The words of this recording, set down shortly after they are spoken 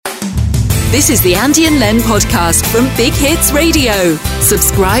This is the Andy and Len podcast from Big Hits Radio.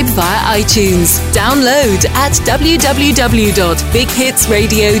 Subscribe via iTunes. Download at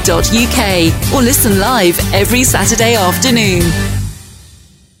www.bighitsradio.uk or listen live every Saturday afternoon.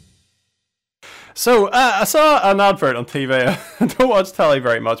 So, I saw an advert on TV. I don't watch telly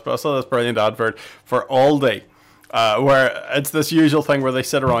very much, but I saw this brilliant advert for Aldi, where it's this usual thing where they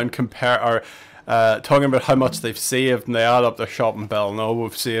sit around talking about how much they've saved, and they add up their shopping bill. And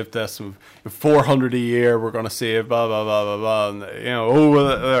we've saved this, and we've 400 a year. We're going to save blah blah blah blah blah. And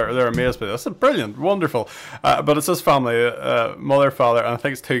they're amazed by this. It's brilliant, wonderful. But it's this family, mother, father, and I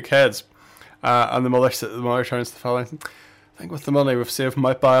think it's 2 kids. And the mother turns to the father and says, I think with the money we've saved, we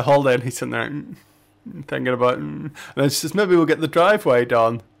might buy a holiday. And he's sitting there thinking about it. And then she says, maybe we'll get the driveway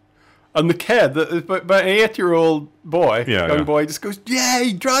done. And the kid, about an 8-year-old boy, young boy, just goes,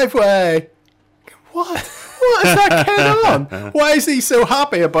 yay, driveway. What is that kid on? Why is he so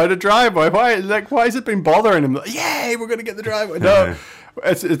happy about a driveway? Why has it been bothering him? Like, yay, we're going to get the driveway. No,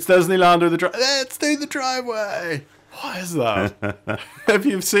 it's Disneyland or the driveway. Let's do the driveway. What is that? If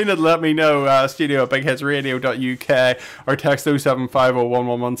you've seen it, let me know. Studio at bighitsradio.uk or text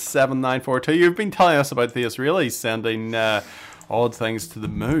 07501117942. You've been telling us about the Israelis sending odd things to the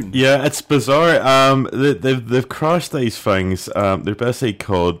moon. Yeah, it's bizarre. They've crashed these things. They're basically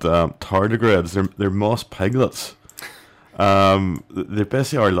called tardigrades. They're moss piglets. They're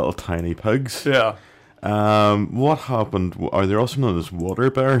basically our little tiny pigs. Yeah. What happened? Are they also known as water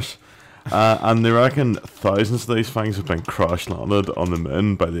bears? And they reckon thousands of these things have been crash landed on the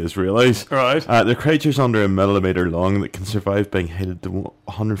moon by the Israelis. Right. They're creatures under 1 millimetre long that can survive being heated to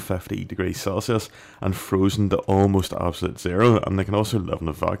 150 degrees Celsius and frozen to almost absolute zero, and they can also live in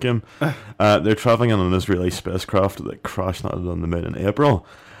a vacuum. They're travelling on an Israeli spacecraft that crash landed on the moon in April.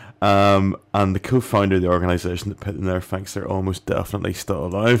 And the co-founder of the organisation that put them there thinks they're almost definitely still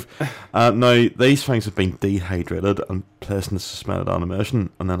alive. Now, these things have been dehydrated and placed in suspended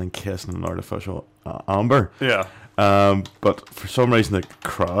animation and then encased in an artificial amber. Yeah. But for some reason they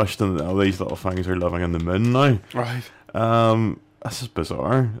crashed, and all these little things are living in the moon now. Right. This is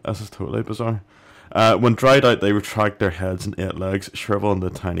bizarre. This is totally bizarre. When dried out, they retract their heads and 8 legs, shrivel into a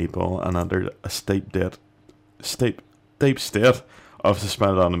tiny ball, and enter a deep state of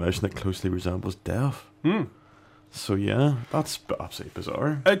suspended animation that closely resembles death. So yeah, that's absolutely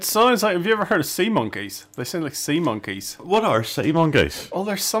bizarre. It sounds like, have you ever heard of sea monkeys? They sound like sea monkeys. What are sea monkeys? Oh,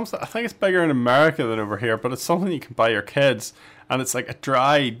 there's something, I think it's bigger in America than over here, but it's something you can buy your kids, and it's like a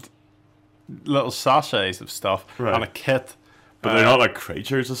dried little sachets of stuff and a kit. But they're not like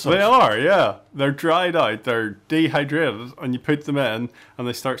creatures or something. They are, yeah. They're dried out, they're dehydrated, and you put them in, and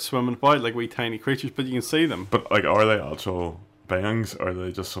they start swimming about like wee tiny creatures, but you can see them. But like, are they actual beings, or are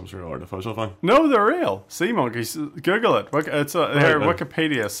they just some sort of artificial thing? No, they're real. Sea monkeys. Google it. It's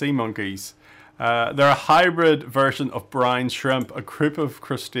Wikipedia, sea monkeys. They're a hybrid version of brine shrimp, a group of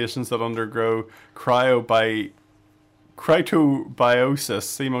crustaceans that undergo cryptobiosis.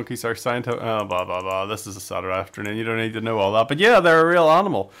 Sea monkeys are scientific. Blah, blah, blah. This is a Saturday afternoon. You don't need to know all that. But yeah, they're a real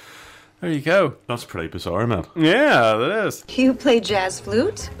animal. There you go. That's pretty bizarre, man. Yeah, that is. You play jazz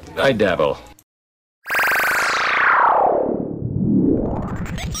flute? I dabble.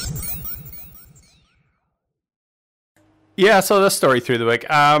 Yeah, I saw this story through the week.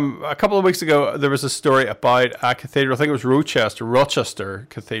 A couple of weeks ago, there was a story about a cathedral. I think it was Rochester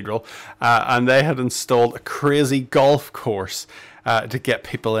Cathedral, and they had installed a crazy golf course to get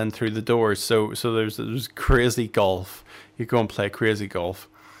people in through the doors. So there's crazy golf. You go and play crazy golf.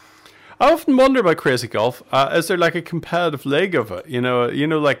 I often wonder about crazy golf. Is there like a competitive league of it? You know,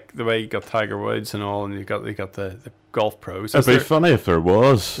 like the way you got Tiger Woods and all, and you got the golf pros. It'd be funny if there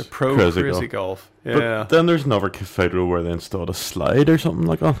was the pro crazy golf. Yeah. But then there's another cathedral where they installed a slide or something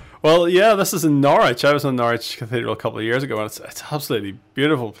like that. Well, yeah, this is in Norwich. I was in Norwich Cathedral a couple of years ago, and it's absolutely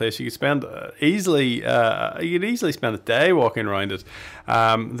beautiful place. You could spend easily spend a day walking around it.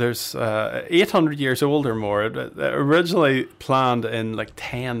 There's 800 years old or more. It originally planned in like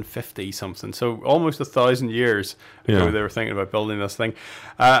 1050 something, so almost 1,000 years ago they were thinking about building this thing.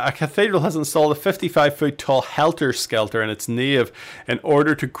 A cathedral has installed a 55-foot tall helter-skelter in its nave in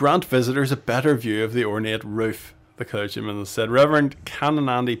order to grant visitors a better view of the ornate roof. The clergyman said. Reverend Canon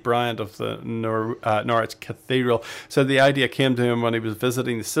Andy Bryant of the Norwich Cathedral said the idea came to him when he was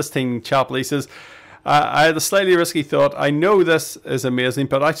visiting the Sistine Chapel. He says, I had a slightly risky thought. I know this is amazing,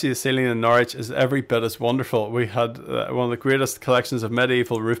 but actually the ceiling in Norwich is every bit as wonderful. We had one of the greatest collections of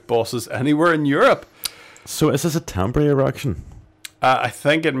medieval roof bosses anywhere in Europe. So is this a temporary erection? I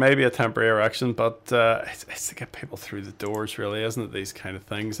think it may be a temporary erection, but it's to get people through the doors, really, isn't it? These kind of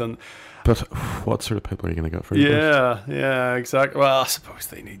things. But what sort of people are you going to get through the doors? Yeah, exactly. Well, I suppose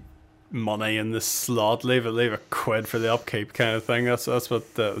they need money in the slot, leave a quid for the upkeep kind of thing. That's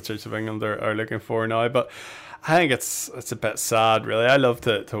what the Church of England are looking for now. But I think it's a bit sad, really. I love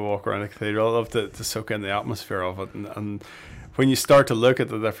to walk around the cathedral. I love to soak in the atmosphere of it, and when you start to look at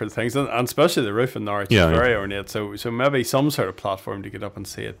the different things, and especially the roof in Norwich is very ornate, so maybe some sort of platform to get up and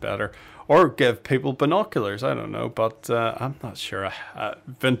see it better, or give people binoculars, I don't know, but I'm not sure.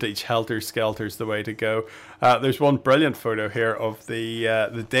 Vintage helter-skelter's the way to go. There's one brilliant photo here of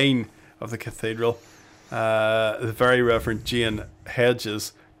the Dean of the cathedral, the Very Reverend Jane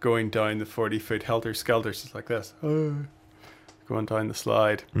Hedges, going down the 40-foot helter-skelter, just like this. Going down the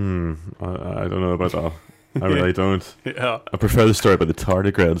slide. I don't know about that. I really don't. Yeah. I prefer the story about the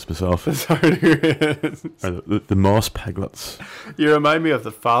tardigrades myself. The tardigrades. Or the moss piglets. You remind me of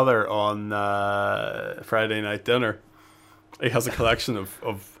the father on Friday Night Dinner. He has a collection of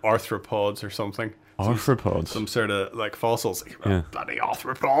arthropods or something. Arthropods? Some sort of like fossils. Yeah. Bloody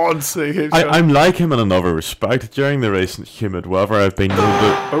arthropods. I'm like him in another respect. During the recent humid weather, I've been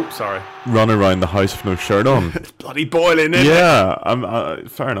known to run around the house with no shirt on. It's bloody boiling, isn't it? Yeah,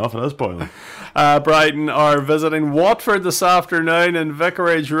 fair enough, it is boiling. Brighton are visiting Watford this afternoon in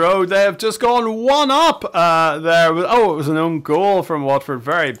Vicarage Road. They have just gone 1-up there. It was an own goal from Watford.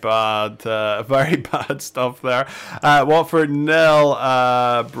 Very bad stuff there. Watford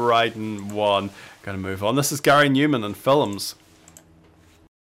 0, Brighton 1. Going to move on. This is Gary Newman and Films.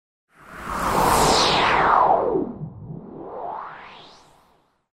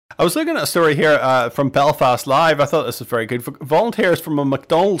 I was looking at a story here from Belfast Live. I thought this was very good. Volunteers from a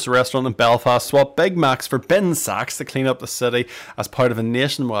McDonald's restaurant in Belfast swapped Big Macs for bin sacks to clean up the city as part of a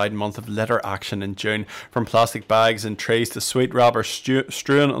nationwide month of litter action in June. From plastic bags and trays to sweet wrappers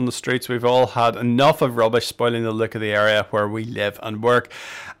strewn on the streets, we've all had enough of rubbish spoiling the look of the area where we live and work.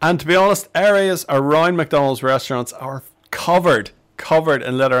 And to be honest, areas around McDonald's restaurants are covered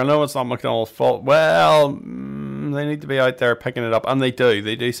in litter. I know it's not McDonald's fault. Well, they need to be out there picking it up, and they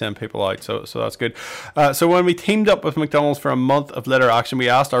do send people out, so that's good. So when we teamed up with McDonald's for a month of litter action, we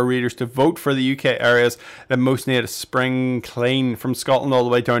asked our readers to vote for the UK areas that most need a spring clean. From Scotland all the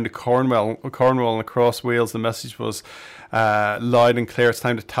way down to Cornwall and across Wales, the message was loud and clear: it's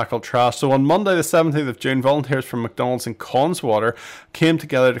time to tackle trash. So on Monday the 17th of June, volunteers from McDonald's in Conswater came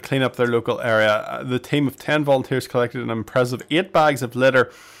together to clean up their local area. The team of 10 volunteers collected an impressive 8 bags of litter.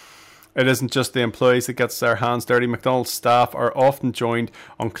 It isn't just the employees that gets their hands dirty. McDonald's staff are often joined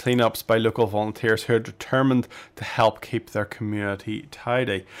on cleanups by local volunteers who are determined to help keep their community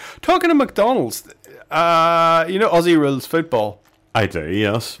tidy. Talking of McDonald's, Aussie rules football. I do,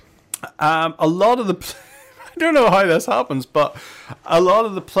 yes. A lot of the I don't know how this happens, but a lot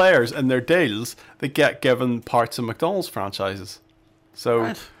of the players in their deals, they get given parts of McDonald's franchises.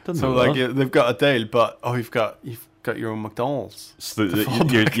 So they've got a deal, but you've got your own McDonald's. So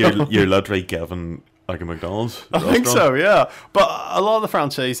you're literally given like a McDonald's I think so, yeah. But a lot of the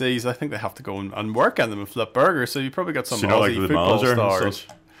franchisees, I think they have to go and work in them and flip burgers. So you probably got some Aussie football stars.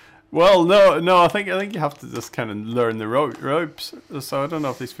 Well, no, I think you have to just kind of learn the ropes. So I don't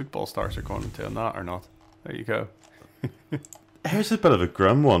know if these football stars are going into that or not. There you go. Here's a bit of a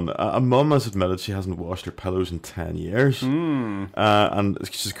grim one. A mum has admitted she hasn't washed her pillows in 10 years. And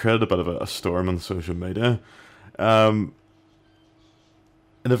she's created a bit of a storm on social media. In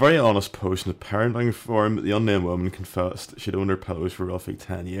a very honest post in a parenting forum, the unnamed woman confessed she'd owned her pillows for roughly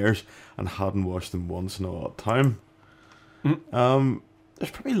 10 years and hadn't washed them once in a lot of time.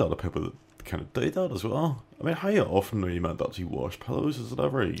 There's probably a lot of people that kind of do that as well. I mean, how often are you meant to actually wash pillows? Is it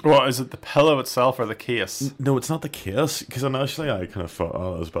ever? Well, is it the pillow itself or the case? No, it's not the case. Because initially I kind of thought,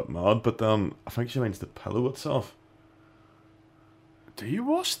 that was a bit mad. But then I think she means the pillow itself. Do you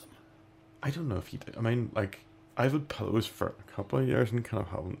wash them? I don't know if you do. I mean, like, I've had pillows for a couple of years and kind of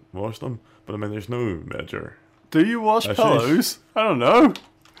haven't washed them. But I mean, there's no major. Do you wash pillows? I don't know.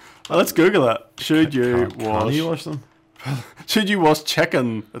 Well, let's Google it. Should you wash them? Should you wash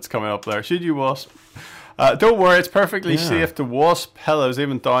chicken? That's coming up there. Should you wash? Don't worry, it's perfectly safe to wash pillows,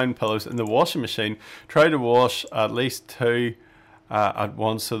 even down pillows, in the washing machine. Try to wash at least 2 at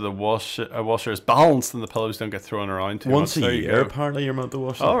once, so the washer is balanced and the pillows don't get thrown around too much. Once a year, apparently, you're meant to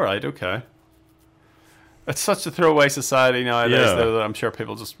wash them. All right, okay. It's such a throwaway society nowadays, though, that I'm sure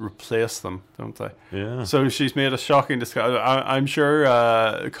people just replace them, don't they? Yeah. So she's made a shocking discovery. I'm sure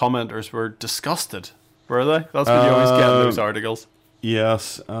commenters were disgusted. Were they? That's what you always get in those articles.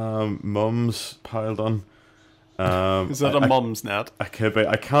 Yes, mums piled on. Is that a mum's net? I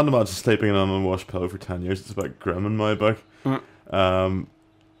can't imagine sleeping in an unwashed pillow for 10 years. It's about grim in my book.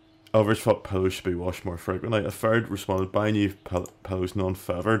 Others thought pillows should be washed more frequently. A third responded, buy new pillows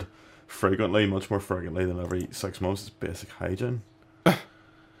non-feathered frequently, much more frequently than every 6 months. It's basic hygiene.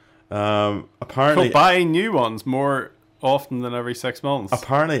 Apparently, But buy new ones more often than every 6 months.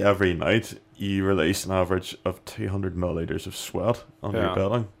 Apparently, every night you release an average of 200 milliliters of sweat on your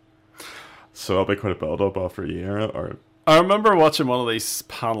bedding. So it'll be quite a build-up after a year. Or I remember watching one of these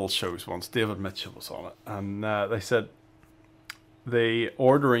panel shows once. David Mitchell was on it, and they said the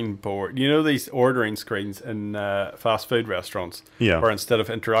ordering board. You know these ordering screens in fast food restaurants, where instead of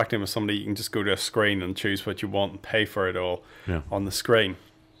interacting with somebody, you can just go to a screen and choose what you want and pay for it all on the screen.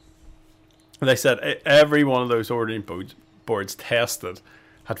 And they said every one of those ordering boards tested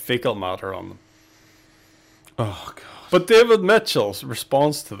had fecal matter on them. Oh, God. But David Mitchell's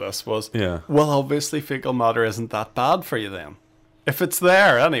response to this was, well, obviously fecal matter isn't that bad for you then. If it's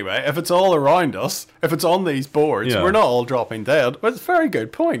there anyway, if it's all around us, if it's on these boards, we're not all dropping dead. But it's a very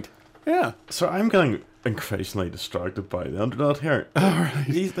good point. Yeah. So I'm getting increasingly distracted by the internet here. Right.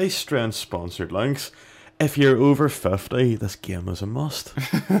 These strange sponsored links. If you're over 50, this game is a must.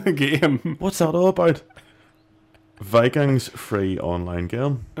 Game. What's that all about? Vikings free online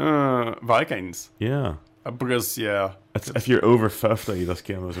game. Vikings. Yeah. Because if you're over 50, this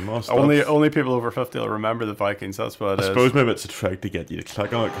game is a must. Only people over 50 will remember the Vikings. That's what it is. I suppose maybe it's a trick to get you to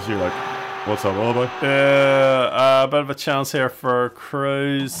click on it because you're like, what's that all about? A bit of a chance here for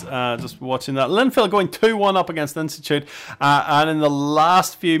Cruz. Just watching that. Linfield going 2-1 up against Institute. And in the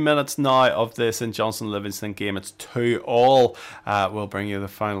last few minutes now of the St Johnstone Livingston game, it's 2-2. We'll bring you the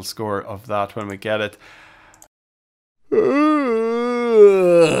final score of that when we get it.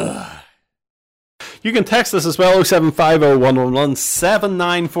 You can text us as well,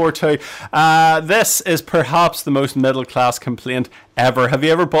 07501117942. This is perhaps the most middle-class complaint ever. Have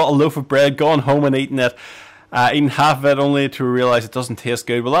you ever bought a loaf of bread, gone home and eaten it, eaten half of it only to realise it doesn't taste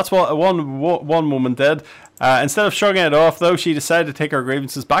good? Well, that's what one woman did. Instead of shrugging it off, though, she decided to take her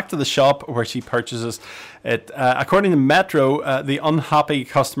grievances back to the shop where she purchases it. According to Metro, the unhappy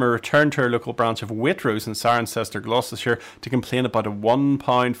customer returned to her local branch of Waitrose in Cirencester, Gloucestershire, to complain about a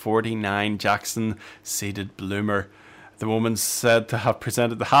 £1.49 Jackson seeded bloomer. The woman said to have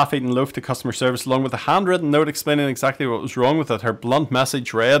presented the half-eaten loaf to customer service along with a handwritten note explaining exactly what was wrong with it. Her blunt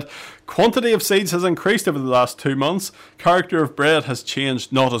message read, "Quantity of seeds has increased over the last 2 months. Character of bread has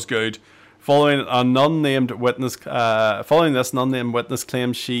changed, not as good." Following this, non-named witness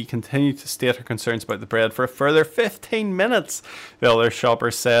claims she continued to state her concerns about the bread for a further 15 minutes. The other shopper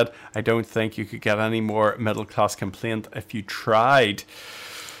said, "I don't think you could get any more middle-class complaint if you tried."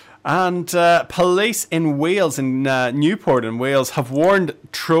 And police in Wales, in Newport in Wales, have warned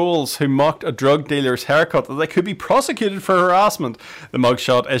trolls who mocked a drug dealer's haircut that they could be prosecuted for harassment. The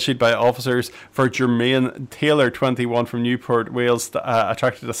mugshot issued by officers for Jermaine Taylor, 21, from Newport, Wales,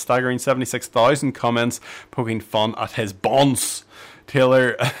 attracted a staggering 76,000 comments poking fun at his bonce.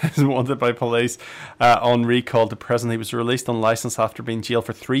 Taylor is wanted by police on recall to prison. He was released on licence after being jailed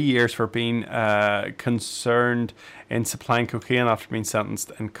for 3 years for being concerned in supplying cocaine after being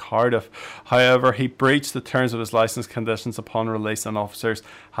sentenced in Cardiff. However, he breached the terms of his licence conditions upon release, and officers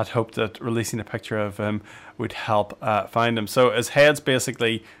had hoped that releasing a picture of him would help find him. So his head's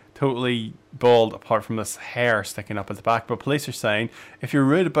basically totally bald apart from this hair sticking up at the back. But police are saying, if you're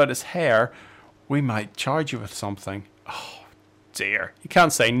rude about his hair, we might charge you with something. Oh, dear. You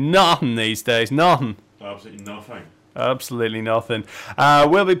can't say nothing these days. Nothing. Absolutely nothing. Absolutely nothing.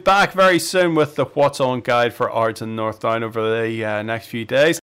 We'll be back very soon with the What's On guide for Ards and North Down over the next few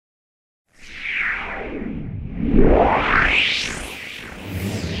days.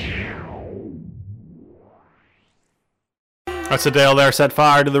 That's Adele there, set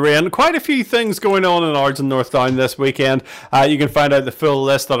fire to the rain. Quite a few things going on in Ards and North Down this weekend. You can find out the full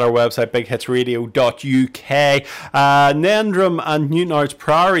list on our website, bighitsradio.uk. Nendrum and Newton Ards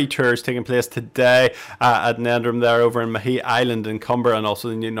Priory tours taking place today at Nendrum there over in Mahee Island in Cumber, and also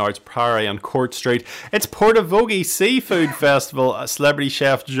the Newton Ards Priory on Court Street. It's Portavogie Seafood Festival. Celebrity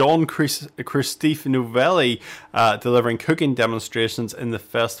chef John Christophe Novelli delivering cooking demonstrations in the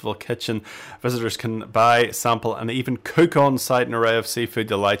festival kitchen. Visitors can buy, sample and even cook on site an array of seafood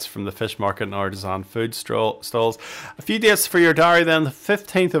delights from the fish market and artisan food stalls. A few dates for your diary then. The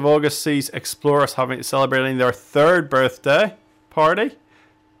 15th of August sees Explorers celebrating their 3rd birthday party. I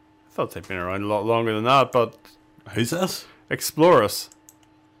thought they'd been around a lot longer than that, but who's this? Explorers.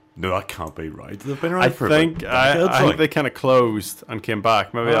 No, that can't be right. They've been around I for think they kind of closed and came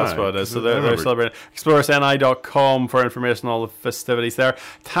back. Maybe that's what it is. So they're celebrating. ExplorersNI.com for information on all the festivities there.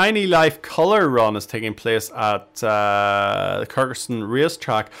 Tiny Life Colour Run is taking place at the Kirkerson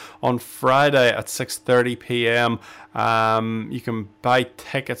Racetrack on Friday at 6:30 p.m. You can buy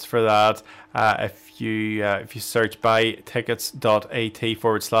tickets for that If you search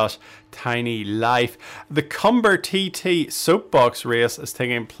buytickets.at/Tiny Life. The Cumber TT Soapbox race is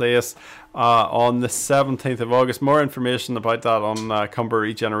taking place on the 17th of August. More information about that on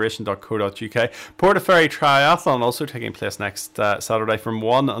cumberregeneration.co.uk. Portaferry Triathlon also taking place next Saturday from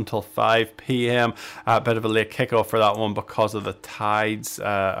 1 until 5 p.m. A bit of a late kickoff for that one because of the tides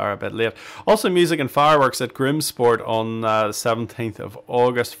are a bit late. Also music and fireworks at Grimsport on the 17th of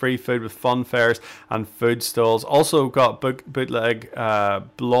August. Free food with fun fairs and food stalls. Also got bootleg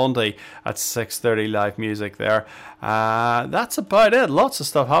Blondie at 6:30 live music there. That's about it. Lots of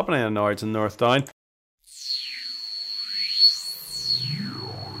stuff happening in Nords and North Down.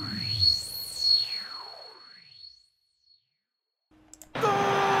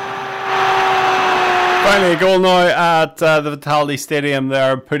 Finally, a goal now at the Vitality Stadium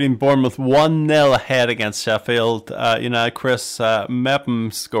there, putting Bournemouth 1-0 ahead against Sheffield United. Chris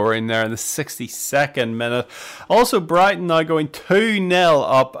Mepham scoring there in the 62nd minute. Also, Brighton now going 2-0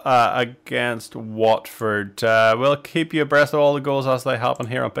 up against Watford. We'll keep you abreast of all the goals as they happen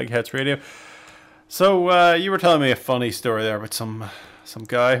here on Big Hits Radio. So, you were telling me a funny story there about some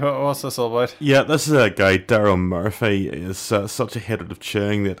guy. What's this all about? Yeah, this is a guy, Daryl Murphy, is such a hatred of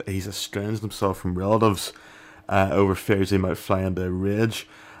chewing that he's estranged himself from relatives over fears he might fly into a rage.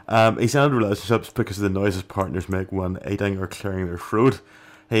 He's ended relationships because of the noise his partners make when eating or clearing their throat.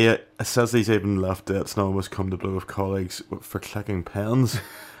 He says he's even left dates and almost come to blow with colleagues for clicking pens.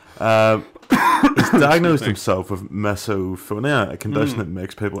 He's diagnosed himself with misophonia, a condition that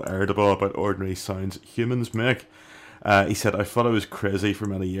makes people irritable about ordinary sounds humans make. He said, I thought I was crazy for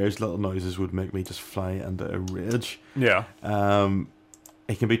many years. Little noises would make me just fly into a rage. Yeah.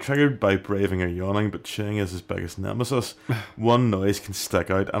 He can be triggered by braving or yawning, but chewing is his biggest nemesis. One noise can stick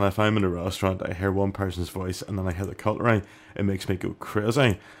out, and if I'm in a restaurant, I hear one person's voice, and then I hear the cutlery, it makes me go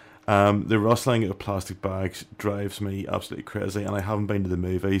crazy. The rustling of plastic bags drives me absolutely crazy, and I haven't been to the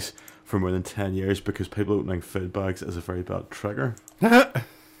movies for more than 10 years because people opening food bags is a very bad trigger.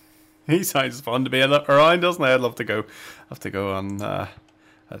 He sounds fun to be around, doesn't he? I'd love to go. On a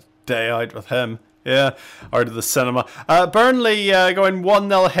day out with him. Yeah, or to the cinema. Burnley going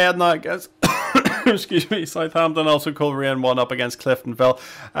 1-0 ahead now against excuse me, Southampton. Also Coleraine 1 up against Cliftonville.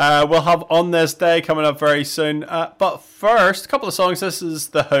 We'll have On This Day coming up very soon. But first, a couple of songs. This is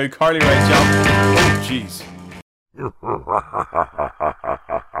The Who, Carly Rae Jepsen. Oh, jeez.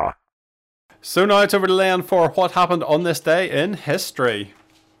 So now it's over to Leanne for what happened on this day in history.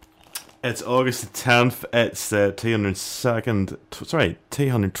 It's August the 10th. It's the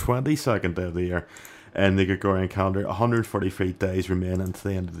 222nd day of the year in the Gregorian calendar. 143 days remain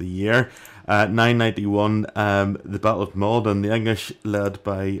until the end of the year. 991, the Battle of Maldon. The English, led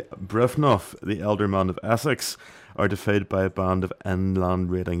by Brifnoff, the elder man of Essex, are defeated by a band of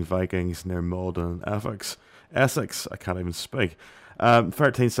inland raiding Vikings near Maldon in Essex. I can't even speak.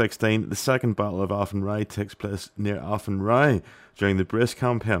 1316, the Second Battle of Athenry takes place near Athenry during the Brace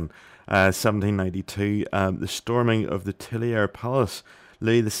Campaign. 1792, the storming of the Tuileries Palace.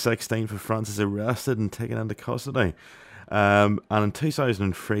 Louis XVI of France is arrested and taken into custody. And in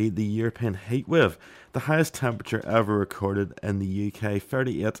 2003, the European heatwave, the highest temperature ever recorded in the UK,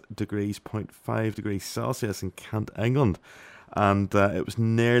 38.5 degrees Celsius in Kent, England. And it was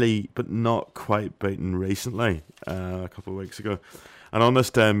nearly, but not quite beaten recently, a couple of weeks ago. And on this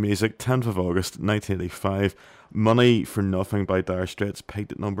day in music, 10th of August 1985, Money for Nothing by Dire Straits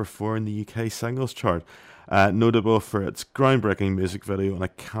peaked at number 4 in the UK singles chart. Notable for its groundbreaking music video and a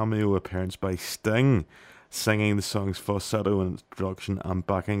cameo appearance by Sting, singing the song's falsetto and introduction and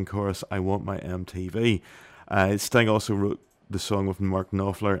backing chorus, I Want My MTV. Sting also wrote the song with Mark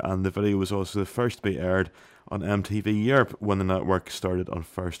Knopfler, and the video was also the first to be aired on MTV Europe when the network started on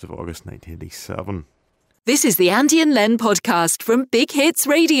 1st of August 1987. This is the Andy and Len podcast from Big Hits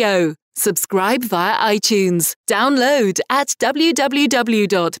Radio. Subscribe via iTunes. Download at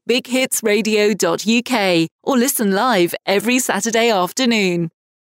www.bighitsradio.uk or listen live every Saturday afternoon.